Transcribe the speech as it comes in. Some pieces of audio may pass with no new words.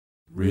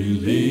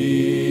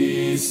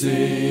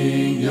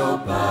Releasing your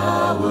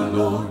power,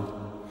 Lord.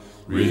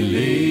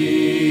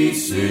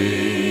 Releasing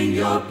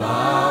your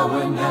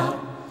power now.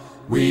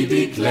 We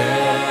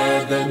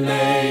declare the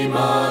name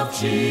of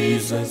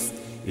Jesus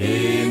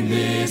in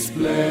this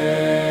place.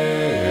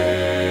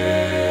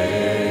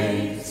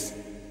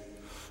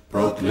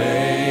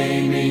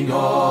 Proclaiming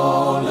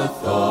all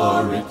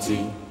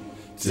authority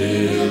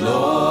till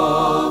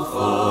all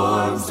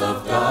forms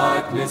of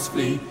darkness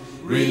flee.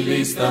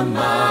 Release the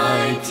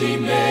mighty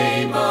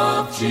name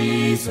of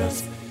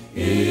Jesus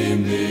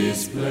in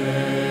this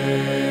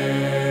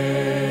place.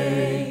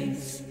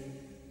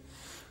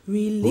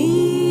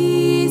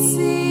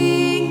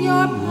 Releasing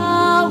your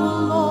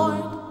power,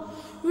 Lord.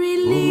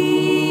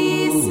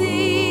 Releasing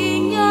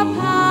your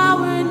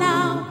power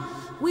now.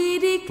 We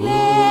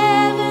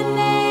declare the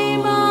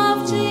name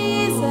of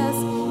Jesus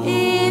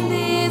in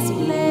this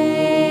place.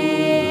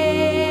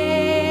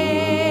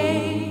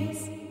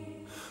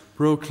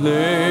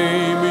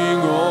 Proclaiming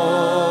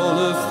all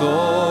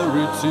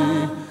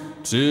authority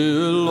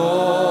till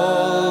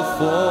all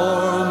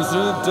forms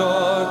of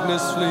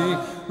darkness flee.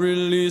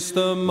 Release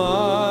the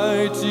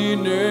mighty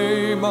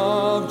name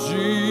of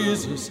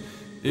Jesus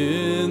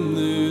in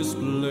this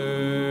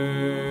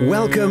place.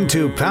 Welcome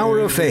to Power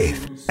of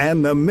Faith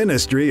and the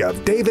ministry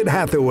of David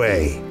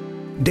Hathaway.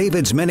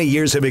 David's many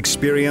years of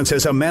experience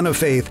as a man of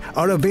faith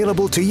are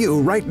available to you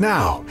right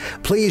now.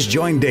 Please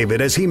join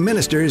David as he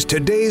ministers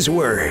today's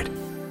word.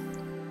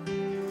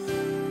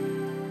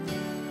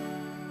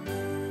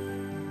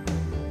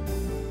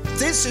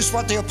 This is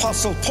what the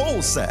Apostle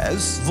Paul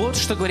says. Вот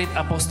что говорит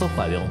апостол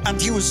Павел.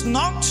 And he was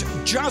not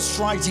just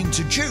writing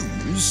to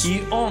Jews.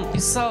 И он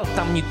писал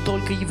там не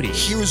только евреям.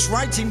 He was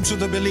writing to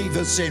the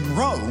believers in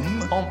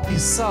Rome. Он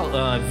писал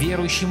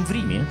верующим в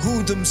Риме,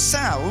 who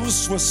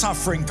themselves were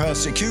suffering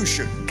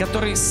persecution.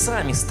 которые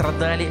сами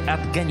страдали от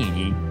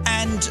гонений.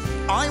 And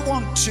I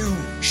want to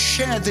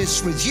share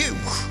this with you.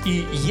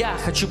 И я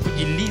хочу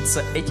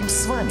поделиться этим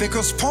с вами.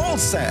 Because Paul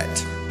said,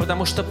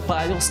 потому что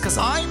Павел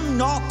сказал, I'm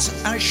not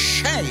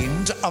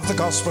ashamed of the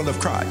gospel of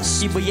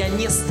Christ. Ибо я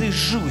не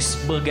стыжусь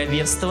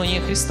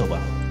благовествования Христова.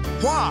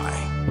 Why?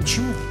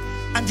 Почему?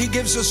 And he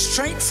gives a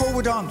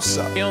straightforward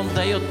answer. И он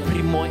дает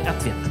прямой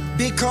ответ.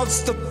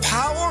 Because the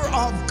power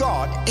of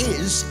God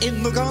is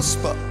in the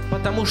gospel.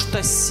 Потому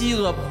что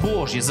сила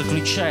Божья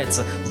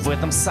заключается в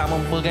этом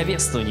самом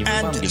благовествовании в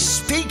Евангелии. And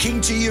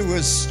speaking to you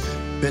as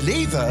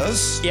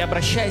believers, и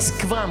обращаясь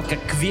к вам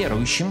как к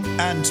верующим,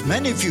 and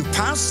many of you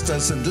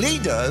pastors and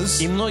leaders,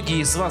 и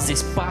многие из вас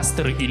здесь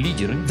пасторы и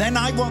лидеры, then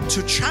I want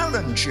to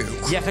challenge you.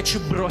 Я хочу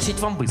бросить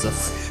вам вызов.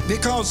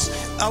 Because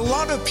a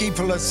lot of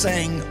people are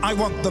saying, I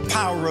want the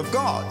power of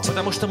God.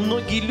 Потому что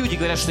многие люди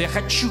говорят, что я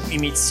хочу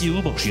иметь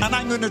силу Божью. And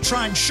I'm going to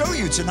try and show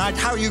you tonight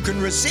how you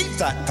can receive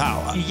that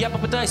power. И я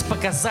попытаюсь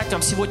показать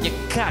вам сегодня,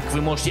 как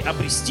вы можете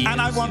обрести. And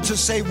I want to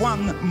say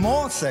one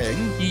more thing.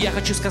 И я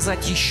хочу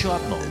сказать еще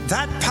одно.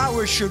 That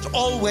power should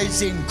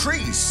always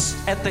increase.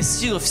 Эта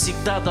сила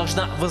всегда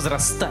должна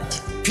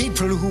возрастать.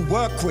 People who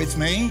work with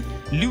me,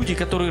 люди,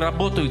 которые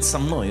работают со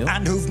мною,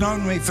 and who've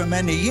known me for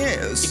many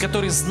years, и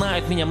которые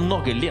знают меня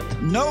много лет,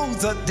 know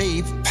that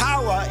the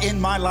power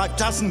in my life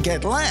doesn't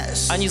get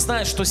less. Они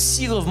знают, что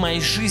сила в моей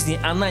жизни,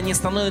 она не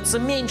становится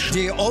меньше.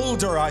 The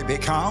older I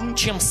become,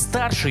 чем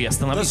старше я the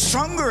становлюсь,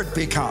 stronger it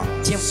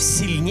becomes. тем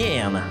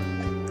сильнее она.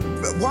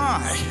 Why?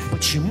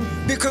 Почему?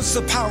 Because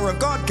the power of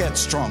God gets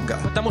stronger.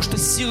 Потому что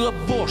сила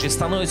Божья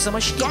становится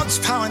мощнее. God's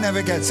power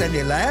never gets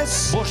any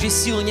less. Божья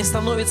сила не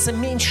становится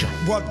меньше.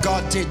 What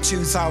God did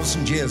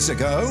 2,000 years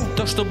ago,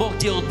 То, что Бог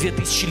делал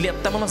 2000 лет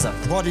тому назад,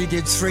 what He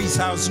did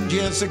 3,000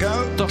 years ago,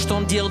 то, что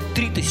Он делал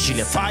 3000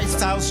 лет тому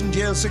назад, 5,000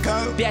 years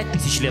ago,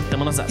 5000 лет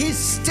тому назад, He's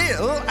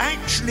still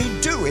actually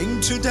doing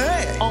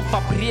today. Он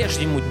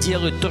по-прежнему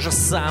делает то же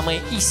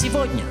самое и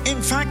сегодня.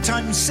 In fact,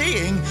 I'm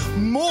seeing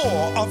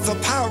more of the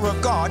power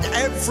of God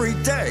every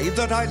day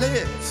that I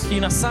live. И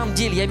на самом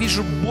деле я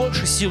вижу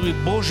больше силы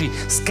Божьей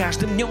с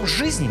каждым днем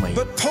жизни моей.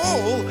 But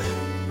Paul,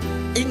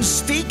 in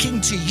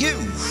speaking to you,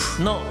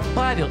 Но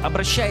Павел,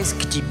 обращаясь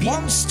к тебе,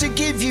 wants to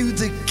give you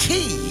the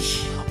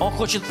key он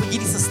хочет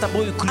поделиться с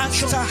тобой as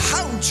ключом, to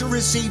how to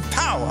receive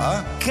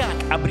power как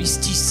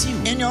обрести силу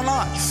in your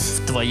life.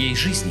 в твоей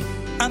жизни.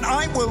 And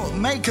I will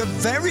make a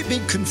very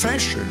big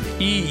confession.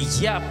 И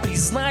я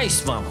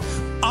признаюсь вам,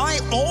 I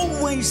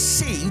always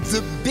see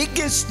the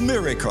biggest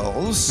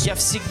miracles, я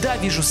всегда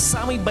вижу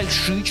самые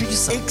большие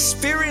чудеса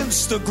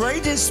experience the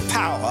greatest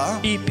power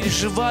и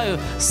переживаю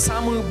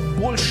самое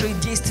большее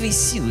действие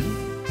силы.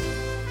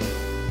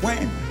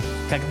 when?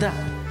 Когда?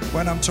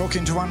 When I'm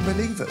talking to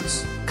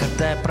unbelievers.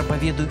 Когда я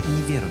проповедую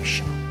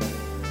неверующим.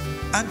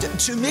 And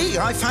to me,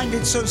 I find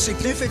it so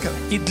significant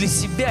И для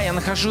себя я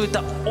нахожу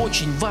это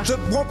очень важно. that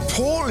what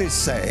Paul is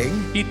saying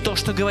И то,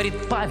 что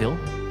говорит Павел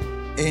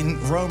in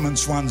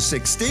Romans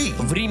 1:16,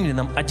 в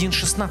Римлянам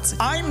 1:16.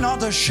 I'm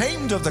not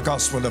ashamed of the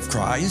gospel of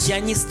Christ, Я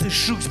не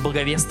стыжусь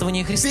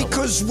благовествования Христова.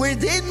 because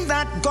within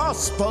that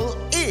gospel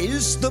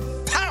is the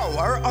power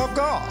power of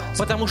God.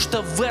 Потому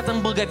что в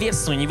этом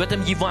благовествовании, в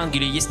этом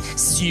Евангелии есть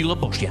сила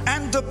Божья.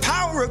 And the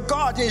power of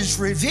God is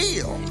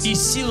revealed И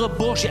сила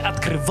Божья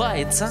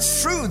открывается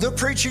through the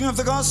preaching of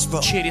the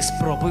gospel. через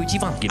проповедь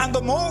Евангелия. And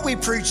the more we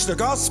preach the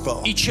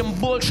gospel, И чем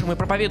больше мы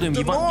проповедуем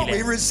the more we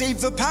Евангелие, receive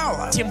the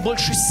power. тем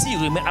больше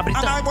силы мы And I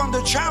обретаем. want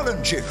to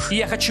challenge you И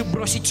я хочу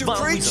бросить to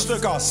вам preach the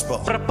вызов. gospel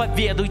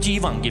Проповедуйте in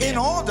Евангелие,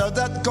 order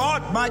that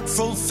God might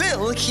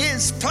fulfill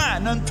His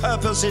plan and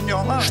purpose in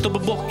your life. чтобы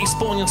Бог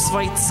исполнил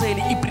свои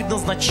цели и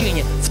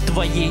предназначения в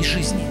твоей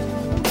жизни.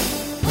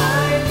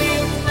 I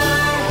lift my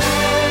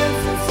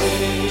hands and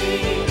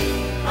sing.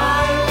 I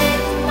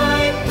lift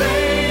my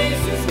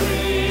praises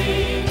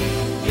ring.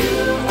 You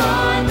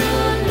are the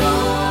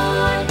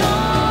Lord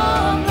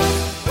of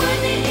hosts.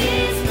 Worthy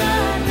is the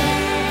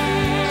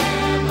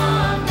Lamb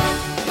of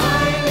God. I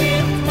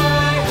lift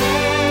my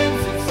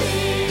hands and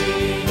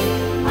sing.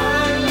 I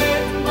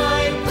lift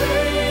my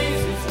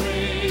praises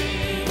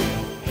ring.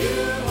 You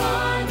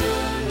are the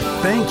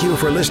Lord. Thank you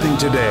for listening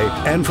today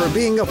and for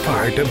being a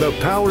part of the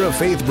Power of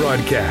Faith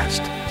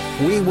broadcast.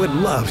 We would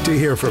love to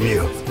hear from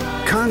you.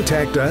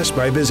 Contact us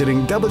by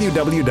visiting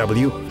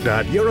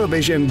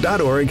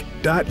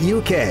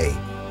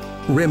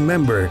www.eurovision.org.uk.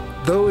 Remember,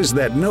 those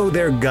that know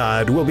their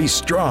God will be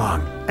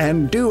strong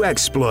and do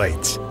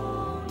exploits.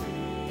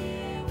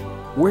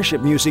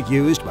 Worship music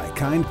used by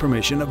kind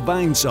permission of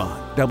Vinesong.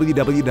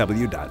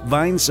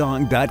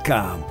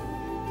 www.vinesong.com.